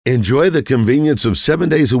Enjoy the convenience of 7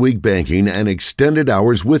 days a week banking and extended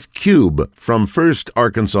hours with Cube from First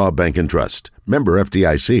Arkansas Bank and Trust. Member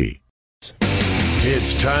FDIC.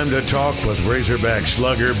 It's time to talk with Razorback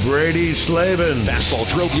slugger Brady Slavens. Fastball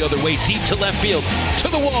drilled the other way, deep to left field. To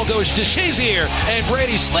the wall goes Shazier, and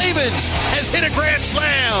Brady Slavens has hit a grand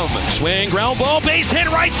slam. Swing, ground ball, base hit,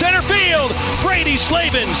 right center field. Brady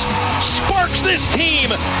Slavens sparks this team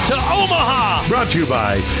to Omaha. Brought to you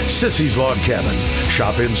by Sissy's Log Cabin.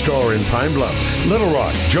 Shop in store in Pine Bluff, Little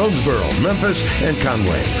Rock, Jonesboro, Memphis, and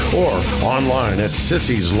Conway. Or online at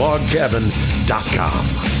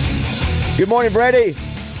sissyslogcabin.com. Good morning, Brady.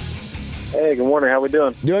 Hey, good morning. How we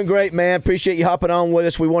doing? Doing great, man. Appreciate you hopping on with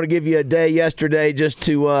us. We want to give you a day yesterday just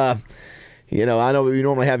to, I know we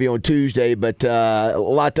normally have you on Tuesday, but a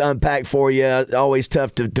lot to unpack for you. Always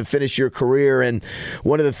tough to finish your career. And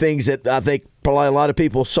one of the things that I think probably a lot of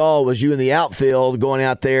people saw was you in the outfield going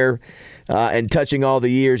out there and touching all the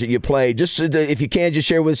years that you played. Just if you can, just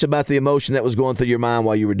share with us about the emotion that was going through your mind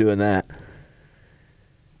while you were doing that.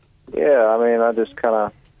 Yeah, I mean, I just kind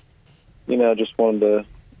of, just wanted to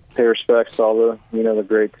pay respects to all the, the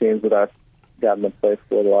great teams that I've gotten to play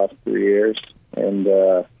for the last 3 years. And,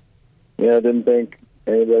 didn't think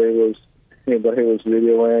anybody was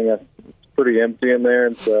videoing. It's pretty empty in there.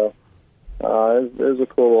 And so it was a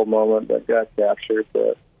cool little moment that got captured.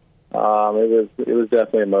 But it was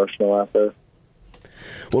definitely emotional out there.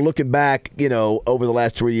 Well, looking back, over the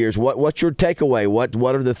last 3 years, what's your takeaway?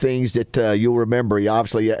 What are the things that you'll remember?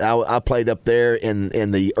 Obviously, I played up there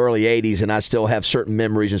in the early 80s, and I still have certain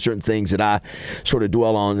memories and certain things that I sort of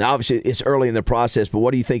dwell on. Obviously, it's early in the process, but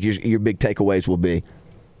what do you think your big takeaways will be?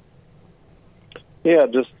 Yeah,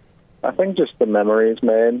 I think just the memories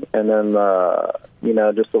made, and then,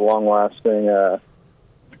 just the long-lasting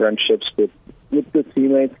friendships with the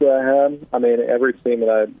teammates that I had. I mean, every team that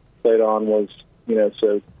I played on was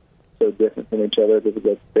so different from each other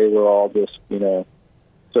because they were all just, so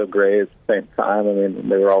great at the same time. I mean,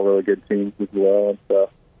 they were all really good teams as well. And so,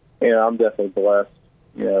 I'm definitely blessed,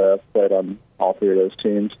 that I've played on all three of those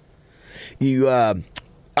teams. You,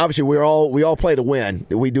 obviously, we all play to win.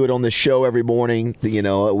 We do it on this show every morning. We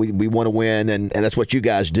want to win, and that's what you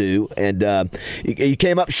guys do. And you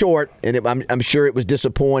came up short, and I'm sure it was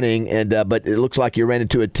disappointing. And but it looks like you ran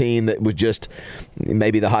into a team that was just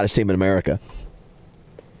maybe the hottest team in America.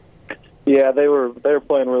 Yeah, they were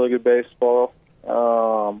playing really good baseball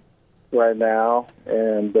right now,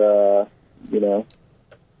 and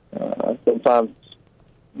sometimes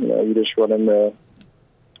you just run into a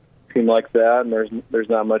team like that, and there's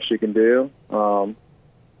not much you can do.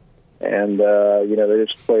 They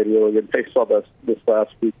just played really good baseball this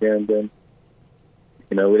last weekend, and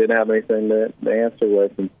we didn't have anything to answer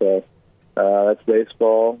with, and so that's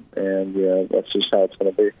baseball, and that's just how it's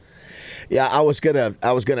going to be. Yeah, I was gonna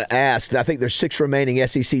ask. I think there's 6 remaining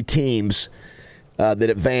SEC teams that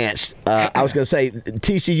advanced. I was going to say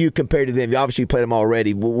TCU compared to them. You obviously played them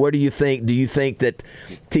already. Where do you think? Do you think that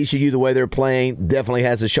TCU, the way they're playing, definitely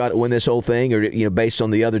has a shot at win this whole thing, or based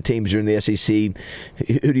on the other teams that are in the SEC,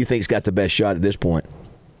 who do you think's got the best shot at this point?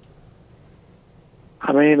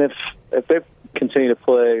 I mean, if they continue to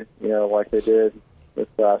play, like they did this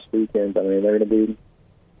last weekend, I mean, they're going to be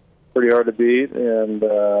pretty hard to beat, and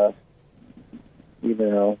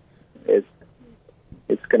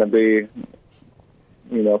it's going to be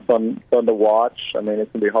fun to watch. I mean,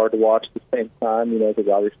 it's going to be hard to watch at the same time, because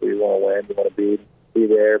obviously you want to win, you want to be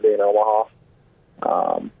there, be in Omaha.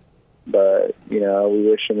 But we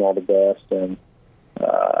wish them all the best, and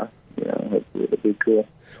it'll be cool.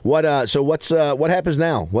 What happens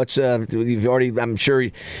now? You've already? I'm sure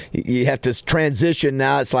you have to transition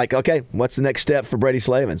now. It's like, okay, what's the next step for Brady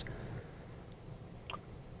Slavens?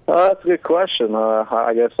 That's a good question.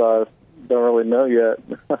 I guess I don't really know yet.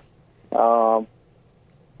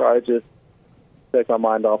 Probably just take my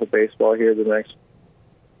mind off of baseball here the next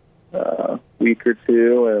week or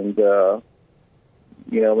two, and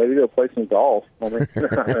maybe go play some golf. I mean,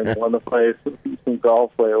 I want to play some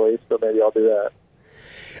golf lately, so maybe I'll do that.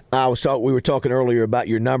 We were talking earlier about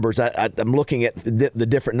your numbers. I'm looking at the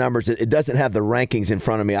different numbers. It doesn't have the rankings in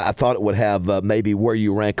front of me. I thought it would have maybe where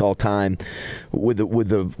you rank all time with the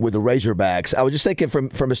Razorbacks. I was just thinking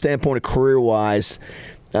from a standpoint of career wise.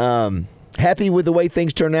 Happy with the way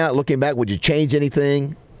things turned out? Looking back, would you change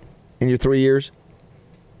anything in your 3 years?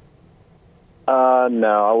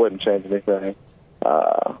 No, I wouldn't change anything.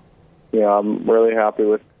 I'm really happy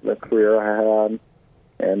with the career I had,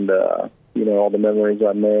 and all the memories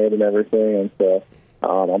I made and everything, and so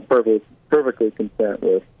I'm perfectly content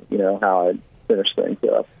with how I finished things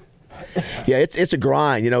up. Yeah, it's a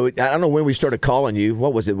grind. I don't know when we started calling you.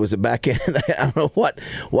 What was it? Was it back in? I don't know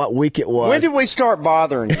what week it was. When did we start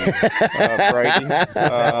bothering you, Brady?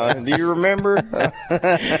 Do you remember?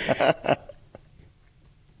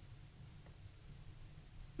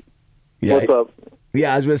 Yeah. What's up?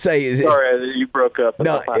 Yeah, I was going to say. Sorry, you broke up.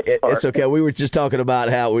 No, it's okay. We were just talking about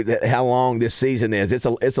how long this season is. It's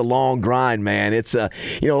a long grind, man. It's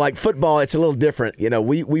like football. It's a little different.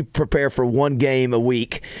 We prepare for one game a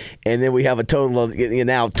week, and then we have a total of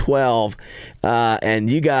now 12. And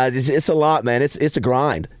you guys, it's a lot, man. It's a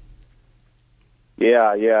grind.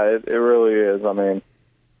 Yeah, it really is. I mean,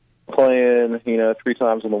 playing 3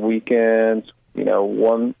 times on the weekends,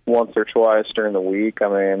 once or twice during the week. I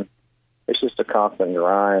mean, it's just a constant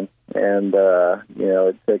grind, and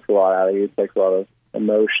it takes a lot out of you. It takes a lot of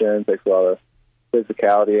emotion, it takes a lot of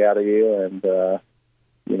physicality out of you, and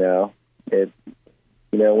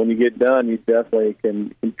when you get done, you definitely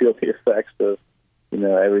can feel the effects of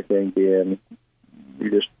everything being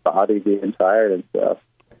your body being tired and stuff.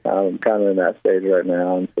 I'm kind of in that stage right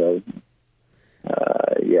now, and so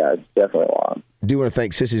it's definitely a lot. I do want to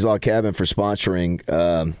thank Sissy's Log Cabin for sponsoring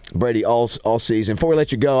Brady all season. Before we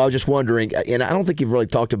let you go, I was just wondering, and I don't think you've really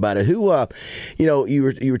talked about it. Who,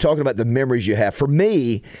 you were talking about the memories you have. For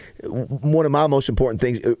me, one of my most important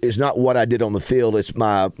things is not what I did on the field; it's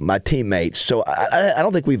my teammates. So I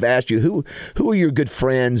don't think we've asked you who are your good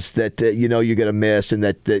friends that you're going to miss and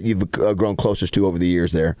that you've grown closest to over the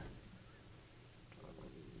years there.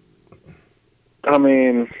 I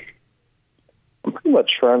mean, I'm pretty much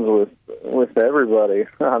friends with everybody.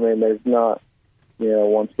 I mean, there's not,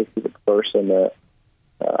 one specific person that,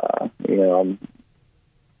 I'm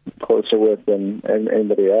closer with than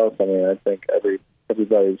anybody else. I mean, I think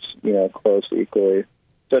everybody's, close equally,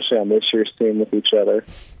 especially on this year's team with each other.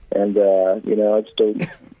 And, I still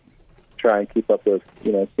try and keep up with,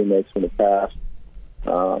 teammates from the past,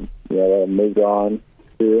 that have moved on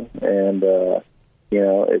too. And,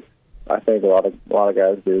 I think a lot of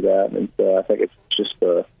guys do that, and so I think it's just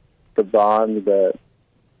the bond that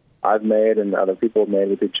I've made and other people have made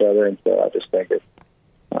with each other, and so I just think it's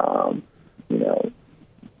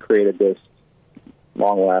created this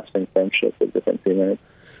long-lasting friendship with different teammates.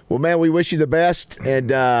 Well, man, we wish you the best, and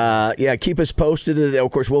keep us posted. And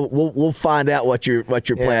of course, we'll find out what your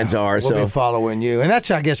plans are. We'll be following you, and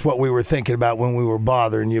that's, I guess, what we were thinking about when we were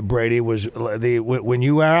bothering you, Brady. Was when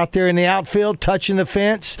you were out there in the outfield, touching the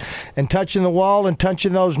fence and touching the wall and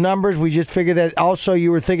touching those numbers. We just figured that also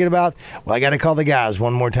you were thinking about. Well, I got to call the guys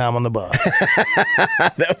one more time on the bus.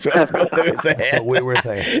 That's what I was going through his head. That's what we were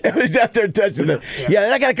thinking. It was out there touching them.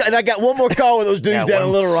 Yeah, and I got one more call with those dudes down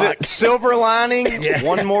in Little Rock. Silver lining.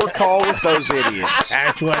 One more call with those idiots.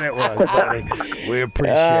 That's what it was, buddy. We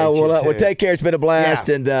appreciate you. Well, take care. It's been a blast,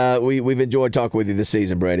 and we've enjoyed talking with you this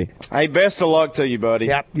season, Brady. Hey, best of luck to you, buddy.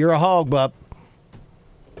 Yep, you're a hog, bub.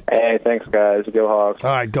 Hey, thanks, guys. Go Hogs.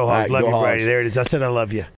 All right, go Hogs. All right, love go you, Hogs. Brady. There it is. I said I love you.